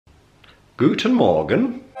Guten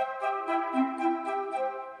Morgen.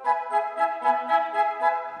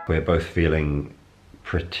 We're both feeling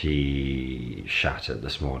pretty shattered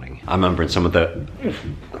this morning. I'm remembering some of the,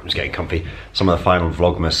 I'm just getting comfy, some of the final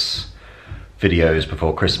Vlogmas videos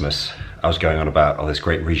before Christmas. I was going on about this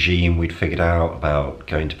great regime we'd figured out about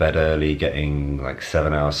going to bed early, getting like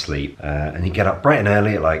 7 hours sleep, and you get up bright and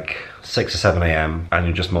early at like 6 or 7 a.m. and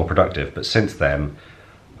you're just more productive. But since then,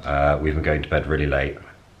 we've been going to bed really late,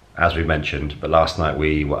 as we mentioned, but last night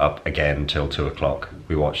we were up again till 2 o'clock.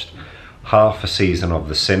 We watched half a season of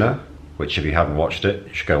The Sinner, which if you haven't watched it,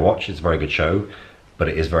 you should go watch. It's a very good show, but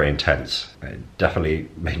it is very intense. It definitely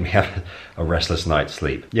made me have a restless night's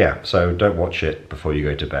sleep. Yeah, so don't watch it before you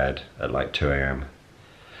go to bed at like 2 a.m.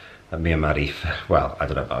 And me and Maddie, well, I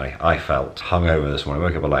don't know about me, I felt hungover this morning. I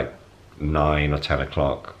woke up at like 9 or 10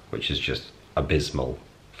 o'clock, which is just abysmal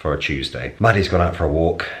for a Tuesday. Maddie's gone out for a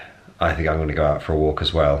walk. I think I'm going to go out for a walk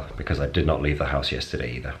as well, because I did not leave the house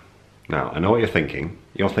yesterday either. Now, I know what you're thinking.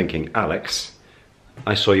 You're thinking, Alex,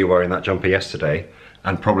 I saw you wearing that jumper yesterday,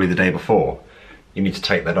 and probably the day before. You need to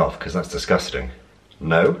take that off, because that's disgusting.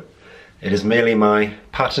 No, it is merely my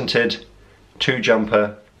patented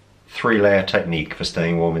 2-jumper, 3-layer technique for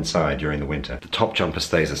staying warm inside during the winter. The top jumper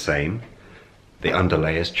stays the same. The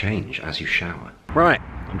underlayers change as you shower. Right,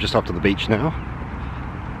 I'm just off to the beach now.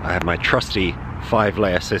 I have my trusty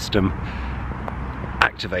 5-layer system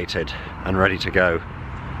activated and ready to go,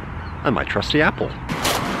 and my trusty apple.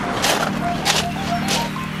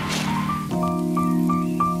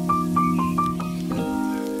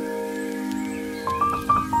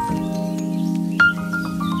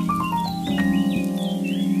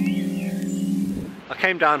 I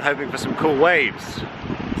came down hoping for some cool waves.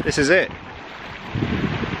 This is it.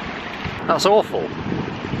 That's awful.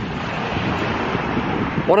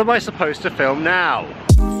 What am I supposed to film now?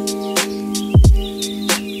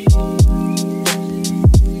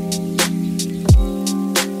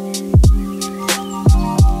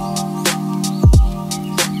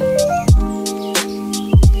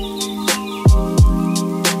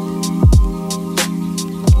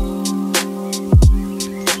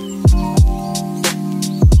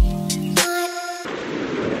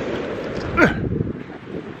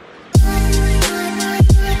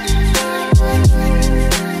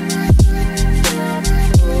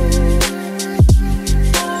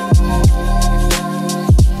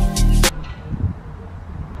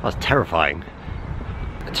 That was terrifying.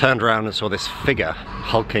 I turned around and saw this figure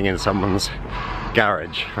hulking in someone's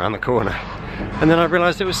garage around the corner, and then I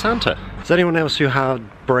realised it was Santa. Does anyone else who had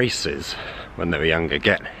braces when they were younger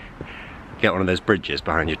get one of those bridges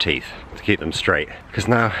behind your teeth to keep them straight? Because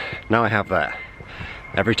now I have that.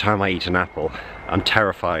 Every time I eat an apple, I'm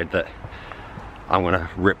terrified that I'm gonna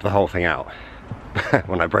rip the whole thing out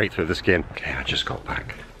when I break through the skin. Okay, I just got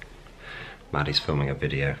back. Maddie's filming a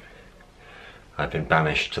video. I've been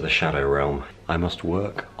banished to the shadow realm. I must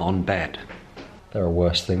work on bed. There are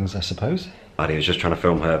worse things, I suppose. Maddie was just trying to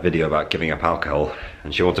film her video about giving up alcohol,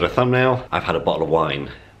 and she wanted a thumbnail. I've had a bottle of wine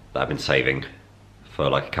that I've been saving for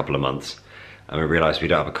like a couple of months, and we realised we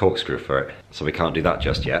don't have a corkscrew for it, so we can't do that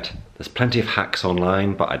just yet. There's plenty of hacks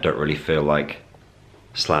online, but I don't really feel like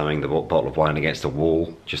slamming the bottle of wine against a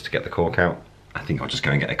wall just to get the cork out. I think I'll just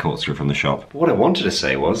go and get a corkscrew from the shop. But what I wanted to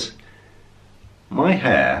say was, my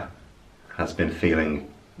hair has been feeling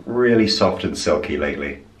really soft and silky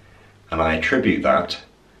lately, and I attribute that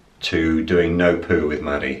to doing no poo with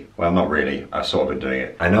Maddie. Well, not really, I've sort of been doing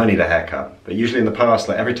it. I know I need a haircut, but usually in the past,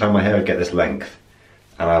 like every time my hair would get this length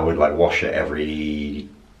and I would like wash it every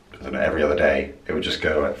other day, it would just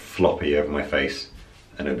go like floppy over my face,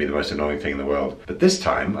 and it would be the most annoying thing in the world. But this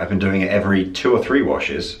time I've been doing it every 2 or 3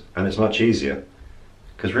 washes, and it's much easier,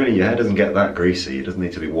 because really your hair doesn't get that greasy. It doesn't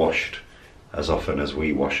need to be washed as often as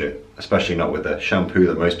we wash it, especially not with the shampoo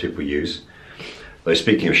that most people use. Though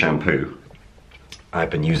speaking of shampoo, I've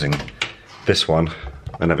been using this one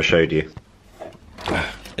I never showed you.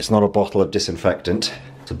 It's not a bottle of disinfectant,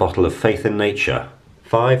 it's a bottle of Faith in Nature.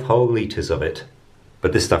 5 whole litres of it.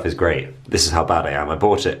 But this stuff is great. This is how bad I am. I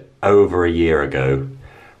bought it over a year ago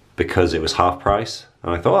because it was half price,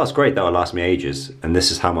 and I thought, oh, that's great, that'll last me ages. And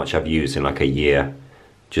this is how much I've used in like a year.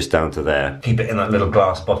 Just down to there. Keep it in that little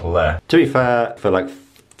glass bottle there. To be fair, for like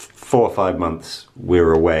 4 or 5 months we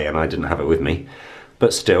were away and I didn't have it with me.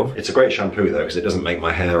 But still, it's a great shampoo though, because it doesn't make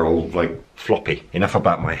my hair all like floppy. Enough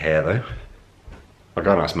about my hair though. I'll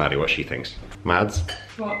go and ask Maddie what she thinks. Mads?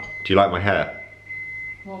 What? Do you like my hair?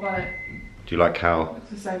 What about it? Do you like how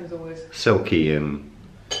It's the same as always. silky and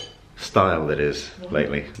styled it is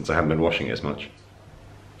lately, since I haven't been washing it as much?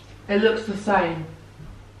 It looks the same.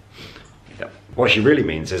 Yep. What she really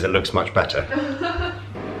means is it looks much better.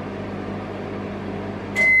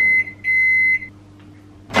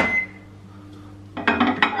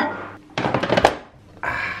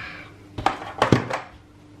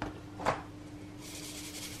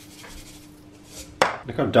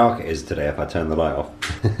 dark it is today if I turn the light off.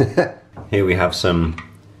 Here we have some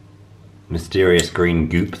mysterious green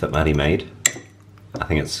goop that Maddie made. I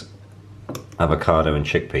think it's avocado and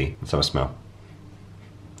chickpea. Let's have a smell.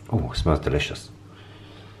 Oh, it smells delicious.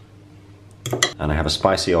 And I have a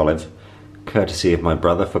spicy olive, courtesy of my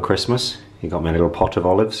brother for Christmas. He got me a little pot of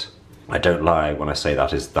olives. I don't lie when I say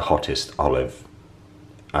that is the hottest olive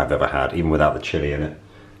I've ever had, even without the chili in it.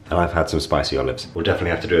 And I've had some spicy olives. We'll definitely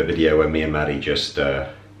have to do a video where me and Maddie just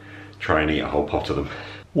try and eat a whole pot of them.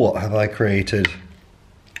 What have I created?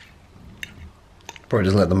 Probably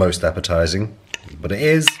doesn't look the most appetizing, but it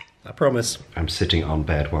is, I promise. I'm sitting on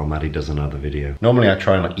bed while Maddie does another video. Normally I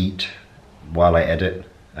try and eat while I edit,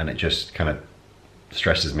 and it just kind of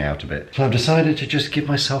stresses me out a bit. So I've decided to just give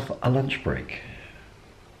myself a lunch break.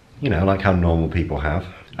 You know, like how normal people have.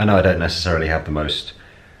 I know I don't necessarily have the most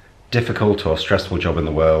difficult or stressful job in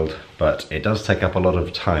the world, but it does take up a lot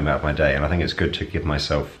of time out of my day, and I think it's good to give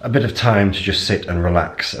myself a bit of time to just sit and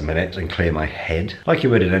relax a minute and clear my head, like you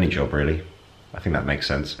would in any job really. I think that makes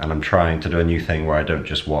sense. And I'm trying to do a new thing where I don't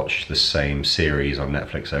just watch the same series on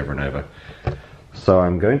Netflix over and over. So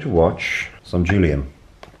I'm going to watch some Julian,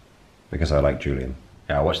 because I like Julian.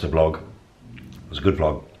 Yeah, I watched the vlog. It was a good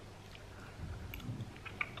vlog.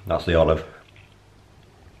 That's the olive.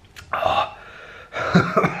 Oh.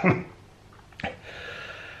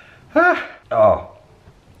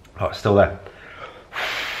 Oh, it's still there.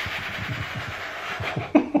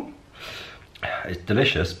 It's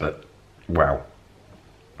delicious, but wow.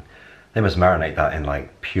 They must marinate that in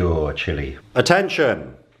like pure chili.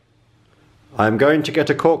 Attention! I'm going to get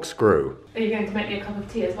a corkscrew. Are you going to make me a cup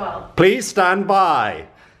of tea as well? Please stand by!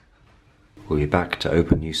 We'll be back to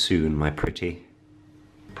open you soon, my pretty.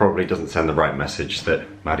 Probably doesn't send the right message that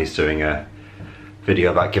Maddie's doing a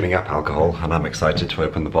video about giving up alcohol, and I'm excited to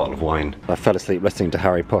open the bottle of wine. I fell asleep listening to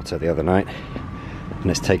Harry Potter the other night,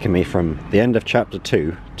 and it's taken me from the end of chapter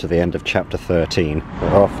 2 to the end of chapter 13.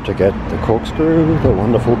 We're off to get the corkscrew, the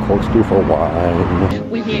wonderful corkscrew for wine.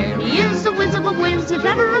 We hear he is the Wizard of Wiz, if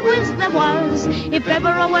ever a Wiz there was. If ever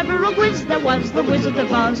a Wiz there was, the Wizard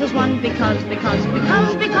of Oz is one because of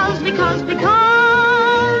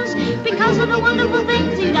the wonderful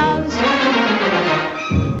things he does.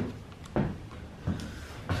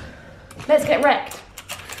 Let's get wrecked.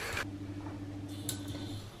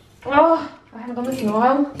 Oh, I haven't done this in a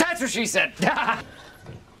while. That's what she said.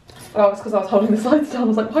 Oh, it's because I was holding the slides down. I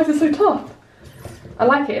was like, why is it so tough? I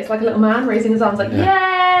like it. It's like a little man raising his arms like,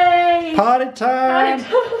 yay! Party time! Party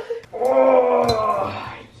time!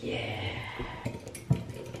 Oh, yeah.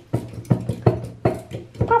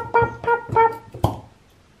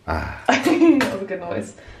 Ah. That was a good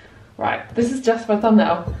noise. Right, this is just for a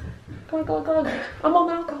thumbnail. Go on. I'm on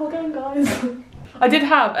alcohol again, guys. I did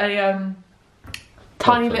have a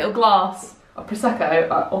tiny little glass of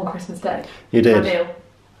Prosecco on Christmas Day. You did? For my meal.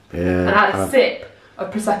 Yeah. And I had a sip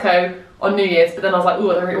of Prosecco on New Year's, but then I was like,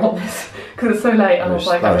 ooh, I don't really want this, because it's so late, and I was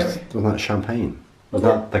like, wasn't that champagne? Was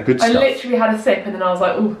that the good stuff? I literally had a sip, and then I was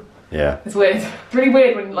like, ooh. Yeah. It's weird. It's really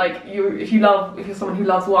weird when, like, if you're someone who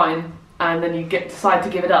loves wine, and then you decide to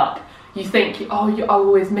give it up, you think, oh, I'll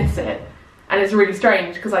always miss it. And it's really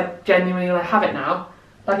strange, because I genuinely have it now.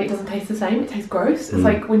 Like, it doesn't taste the same, it tastes gross. It's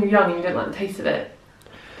like when you're young and you don't like the taste of it.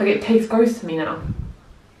 Like, it tastes gross to me now.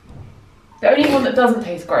 The only one that doesn't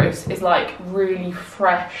taste gross is like really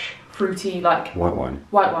fresh, fruity, like white wine,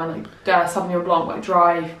 like Sauvignon Blanc, like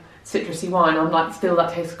dry, citrusy wine. I'm like, still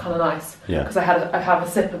that tastes kind of nice. Yeah. Because I have a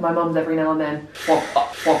sip of my mum's every now and then.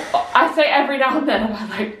 I say every now and then. I've had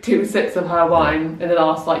like 2 sips of her wine in the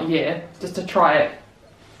last like year just to try it.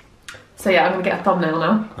 So yeah, I'm gonna get a thumbnail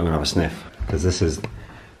now. I'm gonna have a sniff because this is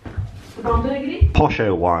Posho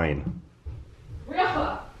Posho wine.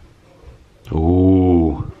 Really?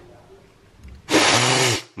 Ooh.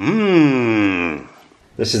 Mmm.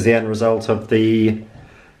 This is the end result of the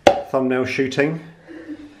thumbnail shooting.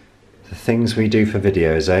 The things we do for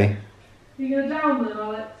videos, eh? Are you going to down them,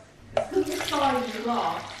 Alex? It's because the size of the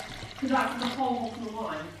glass. Because that's the whole bottle of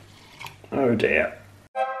wine. Oh dear.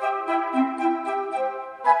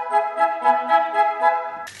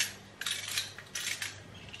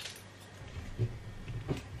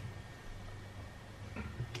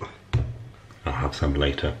 I'll have some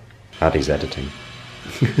later. Maddie's editing.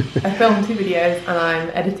 I filmed 2 videos and I'm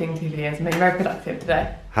editing 2 videos. I'm being very productive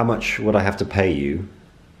today. How much would I have to pay you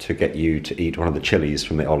to get you to eat one of the chilies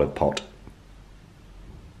from the olive pot?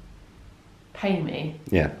 Pay me?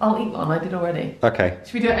 Yeah. I'll eat one, I did already. Okay.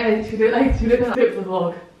 Should we do it? Should we do it later? Should we do it now? Do it for the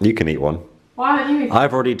vlog. You can eat one. Why aren't you eating?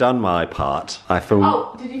 I've already done my part. I filmed.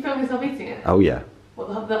 Oh, did you film yourself eating it? Oh yeah.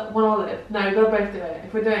 What, the one olive? No, we've got to both do it.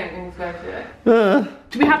 If we're doing it, then we've got to do it.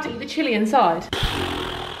 Do we have to eat the chili inside?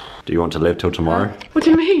 Do you want to live till tomorrow? What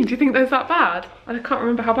do you mean? Do you think that's that bad? I can't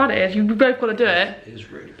remember how bad it is. We both got to do it. It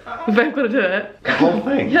is really bad. We both got to do it. The whole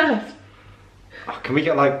thing? Yes. Oh, can we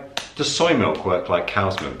get like, does soy milk work like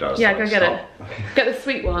cow's milk does? Yeah, like, go get it. Get the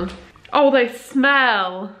sweet one. Oh, they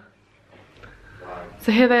smell.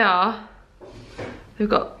 So here they are. They've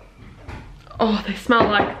got, oh, they smell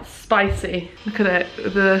like spicy. Look at it.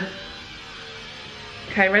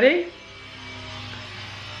 Okay, ready?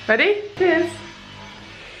 Ready? Cheers.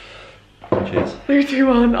 Cheers. 3, 2,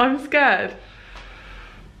 1. I'm scared.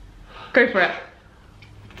 Go for it.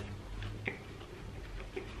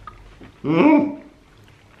 Mmm.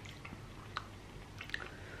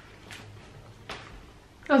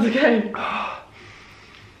 That was okay. Oh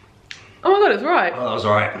my god, it's right. Oh, that was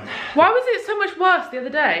alright. Why was it so much worse the other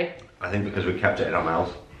day? I think because we kept it in our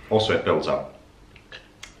mouth. Also, it builds up.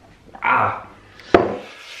 Ah.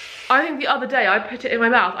 I think the other day I put it in my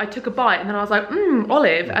mouth, I took a bite and then I was like,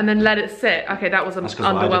 olive, and then let it sit. Okay, that was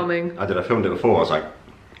underwhelming. I filmed it before, I was like,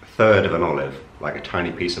 a third of an olive, like a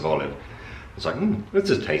tiny piece of olive. I was like, this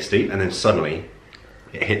is tasty, and then suddenly,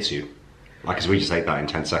 it hits you. Like, as we just ate that in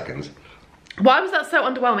 10 seconds. Why was that so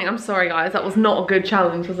underwhelming? I'm sorry guys, that was not a good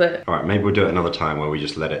challenge, was it? Alright, maybe we'll do it another time where we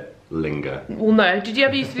just let it linger. Well no, did you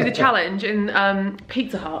ever used to do the challenge in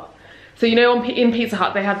Pizza Hut? So you know in Pizza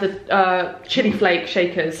Hut they have the chili flake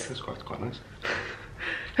shakers. That's quite nice.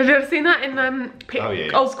 Have you ever seen that in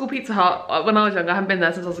old school Pizza Hut? When I was younger, I haven't been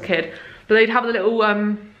there since I was a kid. But they'd have the little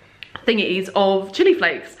thingies of chili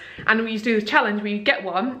flakes. And we used to do this challenge where you'd get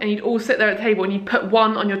one and you'd all sit there at the table and you'd put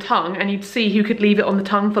one on your tongue and you'd see who could leave it on the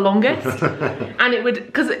tongue for longest. And it would,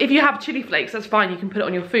 because if you have chili flakes, that's fine, you can put it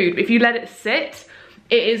on your food. But if you let it sit,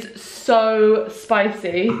 it is so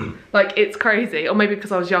spicy. Like, it's crazy. Or maybe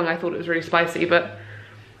because I was young, I thought it was really spicy. But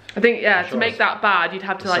I think, yeah, to make that bad, you'd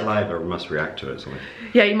have to like... Saliva must react to it, something.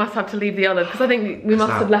 Yeah, you must have to leave the olive. Because I think we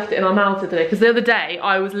must have left it in our mouth today. Because the other day,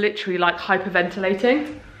 I was literally like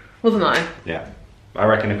hyperventilating. Wasn't I? Yeah. I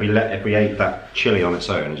reckon if we ate that chili on its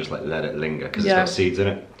own and just like let it linger, because it's got seeds in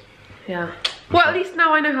it. Yeah. Well, at least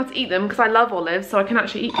now I know how to eat them because I love olives, so I can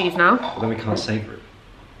actually eat these now. But then we can't savour it.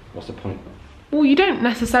 What's the point? Well, you don't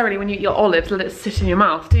necessarily, when you eat your olives, let it sit in your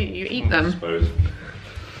mouth, do you? You eat them. I suppose.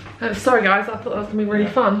 Sorry guys, I thought that was going to be really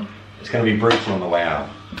fun. It's going to be brutal on the way out.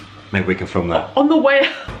 Maybe we can film that. On the way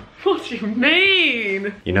out? What do you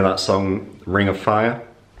mean? You know that song, Ring of Fire?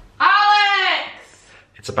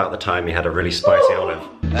 It's about the time he had a really spicy olive.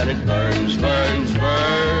 And it burns, burns,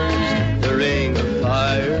 burns, the ring of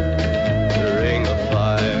fire, the ring of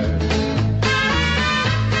fire.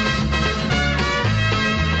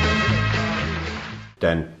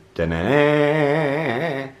 Dun, dun,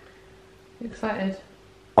 dun. Excited?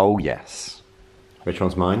 Oh yes. Which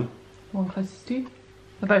one's mine? One closest to you?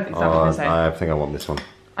 They're both exactly the same. I think I want this one.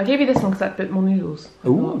 I gave you this one because that's a bit more noodles.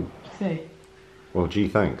 Ooh. See? Well, gee,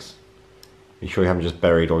 thanks. You sure you haven't just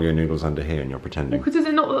buried all your noodles under here and you're pretending? Because does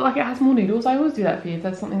it not look like it has more noodles? I always do that for you. If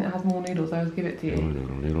there's something that has more noodles, I always give it to you.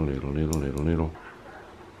 Noodle, noodle, noodle, noodle, noodle.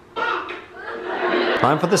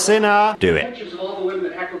 Time for the sinner! Do it.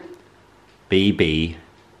 B, B,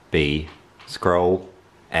 B, scroll,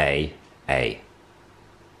 A, A.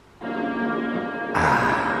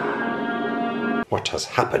 Ah. What has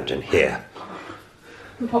happened in here?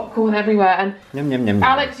 Popcorn everywhere, and Yum, yum, yum, yum.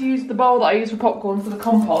 Alex used the bowl that I use for popcorn for the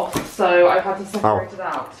compost, so I've had to separate it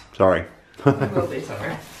out. Sorry. I will do,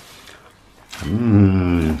 sorry.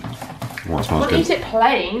 Mmm. Oh, it smells good. Eat it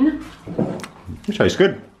plain. It tastes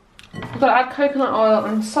good. You've got to add coconut oil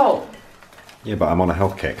and salt. Yeah, but I'm on a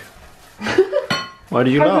health kick. Why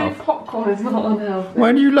do you laugh? Popcorn is not unhealthy.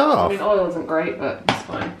 Why do you I laugh? mean, oil isn't great, but it's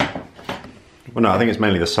fine. Well, no, I think it's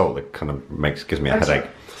mainly the salt that kind of gives me a headache.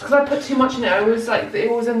 Because I put too much in it, it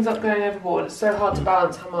always ends up going overboard. It's so hard to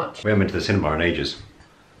balance how much. We haven't been to the cinema in ages.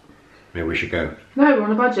 Maybe we should go. No, we're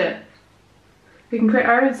on a budget. We can create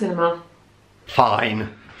our own cinema. Fine.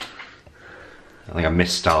 I think I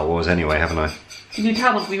missed Star Wars anyway, haven't I? Did you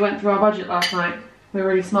tell us we went through our budget last night? We were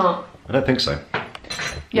really smart. I don't think so.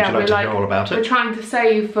 Yeah, Would you like to hear all about it? We're trying to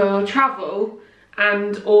save for travel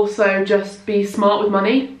and also just be smart with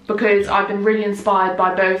money, because I've been really inspired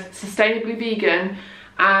by both Sustainably Vegan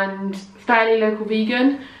and Fairly Local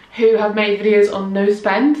Vegan, who have made videos on no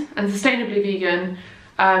spend. And Sustainably Vegan,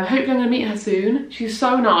 hopefully I'm going to meet her soon. She's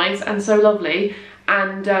so nice and so lovely,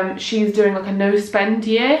 and she's doing like a no spend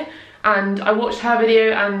year. And I watched her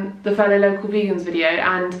video and the Fairly Local Vegans video,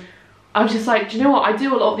 and I was just like, do you know what, I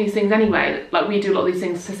do a lot of these things anyway. Like, we do a lot of these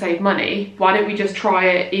things to save money. Why don't we just try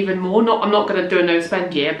it even more? I'm not going to do a no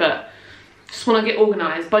spend year, but just want to get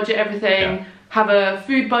organised, budget everything, have a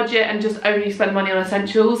food budget and just only spend money on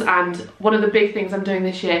essentials. And one of the big things I'm doing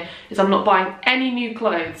this year is I'm not buying any new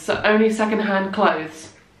clothes, so only secondhand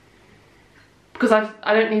clothes, because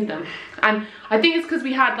I don't need them. And I think it's because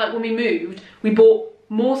we had, like, when we moved, we bought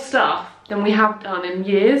more stuff than we have done in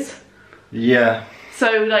years. Yeah.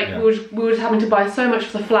 So like we were just having to buy so much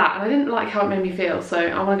for the flat, and I didn't like how it made me feel. So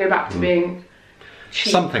I want to go back to being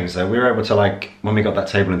cheap. Some things though, we were able to, like, when we got that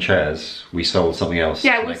table and chairs, we sold something else.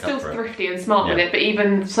 Yeah, we're still thrifty and smart with it, but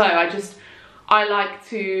even so, I like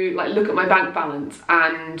to, like, look at my bank balance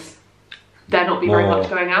and there not be very much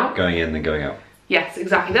going out. Going in than going out. Yes,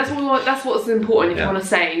 exactly. That's what's important if you want to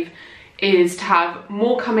save, is to have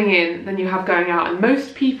more coming in than you have going out. And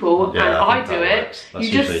most people, and I do it,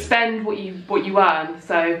 you just spend what you earn.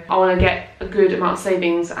 So I want to get a good amount of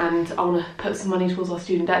savings, and I want to put some money towards our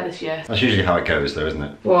student debt this year. That's usually how it goes though, isn't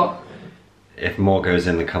it? What? If more goes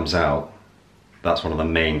in than comes out, that's one of the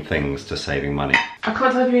main things to saving money. I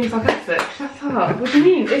can't tell if you're being sarcastic. Shut up. What do you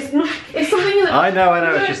mean? It's not. It's something that. I know.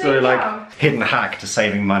 It's just a like hidden hack to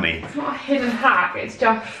saving money. It's not a hidden hack. It's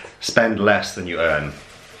just spend less than you earn.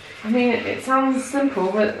 I mean, it sounds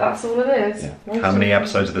simple, but that's all it is. Yeah. How many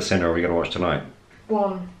episodes of The Sinner are we going to watch tonight?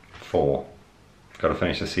 1. 4. Got to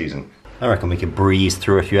finish the season. I reckon we could breeze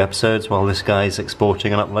through a few episodes while this guy's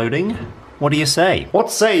exporting and uploading. What do you say?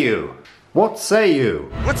 What say you? What say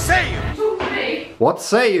you? What say you? Talk to me. What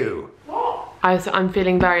say you? I'm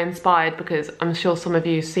feeling very inspired because I'm sure some of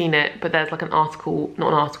you have seen it, but there's like an article, not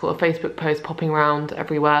an article, a Facebook post popping around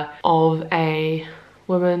everywhere of a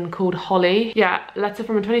woman called Holly. Yeah, a letter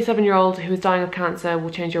from a 27-year-old who is dying of cancer will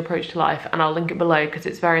change your approach to life, and I'll link it below because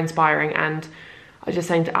it's very inspiring. And I was just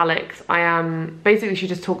saying to Alex, basically she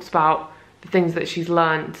just talks about the things that she's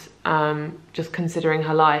learned just considering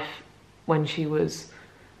her life when she was,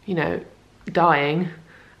 you know, dying,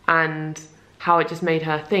 and how it just made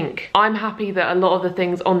her think. I'm happy that a lot of the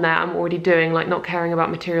things on there I'm already doing, like not caring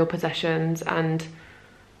about material possessions and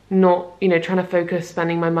not, you know, trying to focus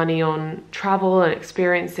spending my money on travel and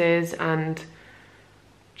experiences and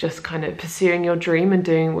just kind of pursuing your dream and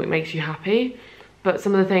doing what makes you happy. But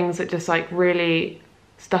some of the things that just like really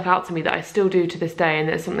stuck out to me that I still do to this day, and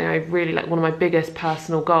it's something I really like, one of my biggest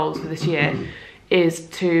personal goals for this year is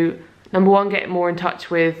to, number one, get more in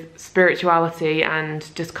touch with spirituality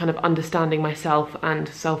and just kind of understanding myself and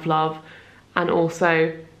self-love, and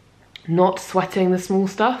also not sweating the small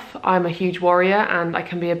stuff. I'm a huge worrier and I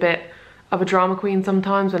can be a bit of a drama queen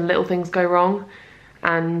sometimes when little things go wrong,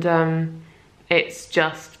 and it's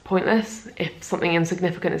just pointless. If something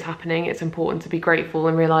insignificant is happening, it's important to be grateful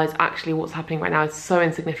and realise actually what's happening right now is so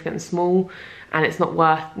insignificant and small, and it's not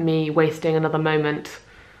worth me wasting another moment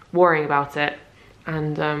worrying about it.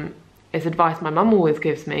 And it's advice my mum always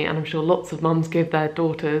gives me, and I'm sure lots of mums give their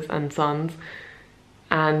daughters and sons,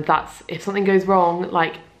 and that's, if something goes wrong,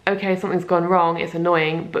 like, okay, something's gone wrong, it's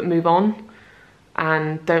annoying, but move on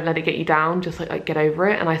and don't let it get you down, just like get over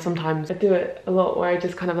it. And I do it a lot where I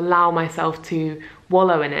just kind of allow myself to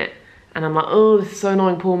wallow in it, and I'm like, oh, this is so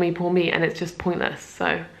annoying, poor me, and it's just pointless.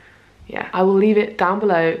 So yeah, I will leave it down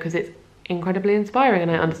below because it's incredibly inspiring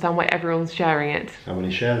and I understand why everyone's sharing it. How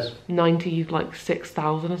many shares?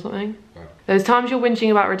 96,000 or something. Wow. Those times you're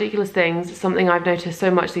whinging about ridiculous things, something I've noticed so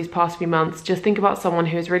much these past few months. Just think about someone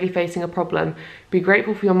who is really facing a problem. Be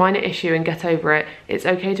grateful for your minor issue and get over it. It's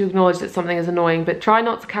okay to acknowledge that something is annoying, but try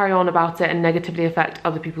not to carry on about it and negatively affect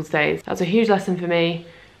other people's days. That's a huge lesson for me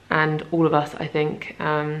and all of us, I think.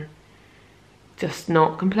 Just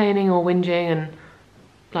not complaining or whinging and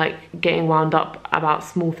like getting wound up about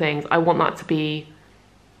small things. I want that to be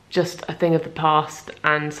just a thing of the past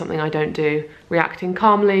and something I don't do. Reacting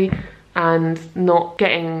calmly and not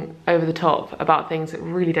getting over the top about things that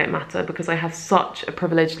really don't matter, because I have such a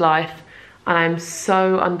privileged life and I'm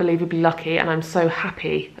so unbelievably lucky, and I'm so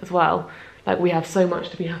happy as well. Like, we have so much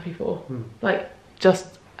to be happy for. Like,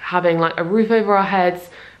 just having like a roof over our heads,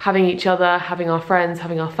 having each other, having our friends,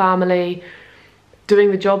 having our family,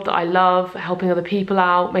 doing the job that I love, helping other people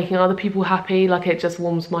out, making other people happy. Like, it just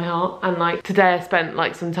warms my heart. And like today I spent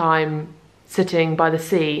like some time sitting by the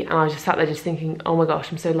sea, and I was just sat there just thinking, oh my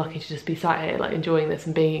gosh, I'm so lucky to just be sat here like enjoying this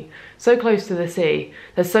and being so close to the sea.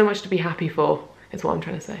 There's so much to be happy for, is what I'm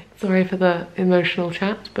trying to say. Sorry for the emotional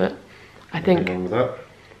chat, but I think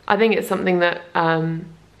it's something that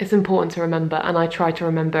it's important to remember, and I try to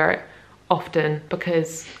remember it often,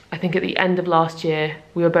 because I think at the end of last year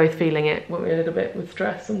we were both feeling it, weren't we, a little bit with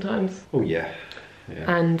stress sometimes. Oh yeah.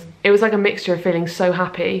 And it was like a mixture of feeling so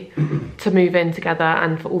happy to move in together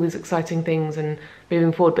and for all these exciting things and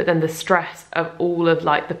moving forward, but then the stress of all of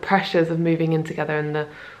like the pressures of moving in together and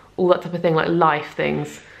all that type of thing, like life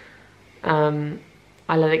things. I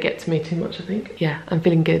I let it get to me too much, I think. Yeah, I'm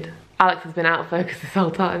feeling good. Alex has been out of focus this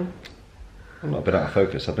whole time. I've not been out of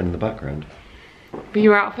focus, I've been in the background. But you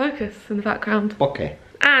were out of focus in the background. Okay.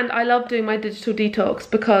 And I love doing my digital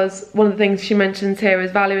detox because one of the things she mentions here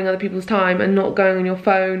is valuing other people's time and not going on your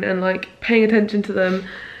phone and like paying attention to them.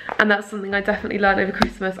 And that's something I definitely learned over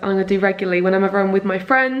Christmas and I'm gonna do regularly. Whenever I'm with my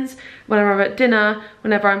friends, whenever I'm at dinner,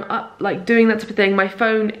 whenever I'm up, like doing that type of thing, my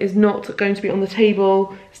phone is not going to be on the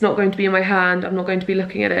table, it's not going to be in my hand, I'm not going to be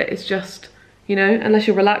looking at it, it's just, you know, unless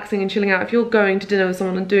you're relaxing and chilling out. If you're going to dinner with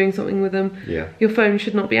someone and doing something with them, yeah, your phone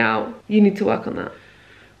should not be out. You need to work on that.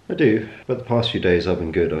 I do, but the past few days I've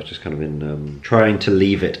been good. I've just kind of been trying to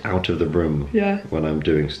leave it out of the room when I'm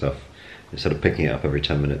doing stuff, instead of picking it up every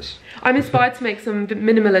 10 minutes. I'm inspired to make some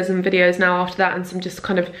minimalism videos now after that, and some just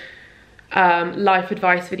kind of life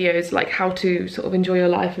advice videos, like how to sort of enjoy your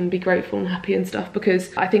life and be grateful and happy and stuff,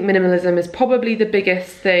 because I think minimalism is probably the biggest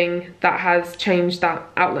thing that has changed that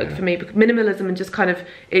outlook for me. Because minimalism and just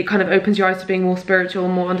it kind of opens your eyes to being more spiritual,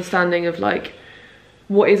 more understanding of like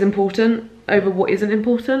what is important over what isn't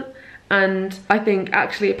important. And I think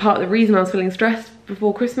actually part of the reason I was feeling stressed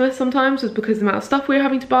before Christmas sometimes was because of the amount of stuff we were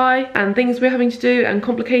having to buy and things we were having to do and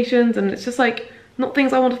complications, and it's just like not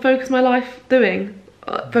things I want to focus my life doing.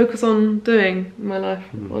 Focus on doing my life,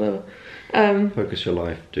 whatever. Focus your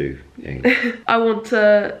life, do. I want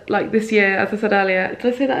to, like this year, as I said earlier,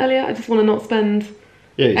 did I say that earlier? I just want to not spend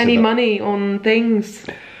any money on things.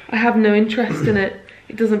 I have no interest in it.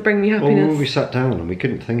 It doesn't bring me happiness. Well, we sat down and we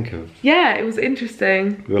couldn't think of... Yeah, it was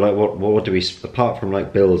interesting. We were like, what do we, apart from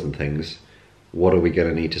like bills and things, what are we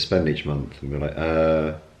going to need to spend each month? And we were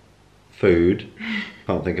like, food.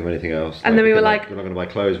 Can't think of anything else. And then we were like... We're not going to buy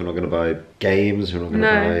clothes, we're not going to buy games, we're not going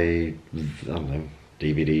to buy, I don't know,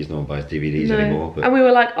 DVDs. No one buys DVDs anymore. But... And we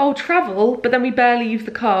were like, oh, travel, but then we barely use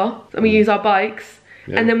the car, and we use our bikes.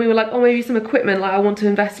 Yeah. And then we were like, oh, maybe some equipment, like I want to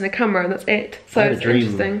invest in a camera, and that's it. So it's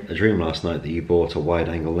interesting. A dream last night that you bought a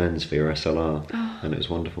wide-angle lens for your SLR, and it was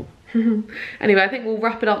wonderful. Anyway, I think we'll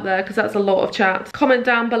wrap it up there because that's a lot of chat. Comment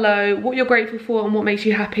down below what you're grateful for and what makes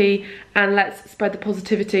you happy, and let's spread the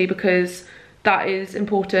positivity, because that is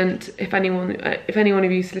important. If anyone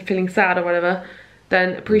of you is feeling sad or whatever,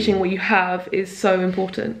 then appreciating what you have is so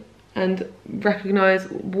important, and recognise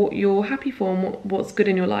what you're happy for and what's good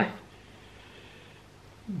in your life.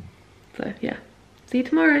 So yeah, see you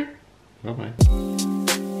tomorrow. Bye bye.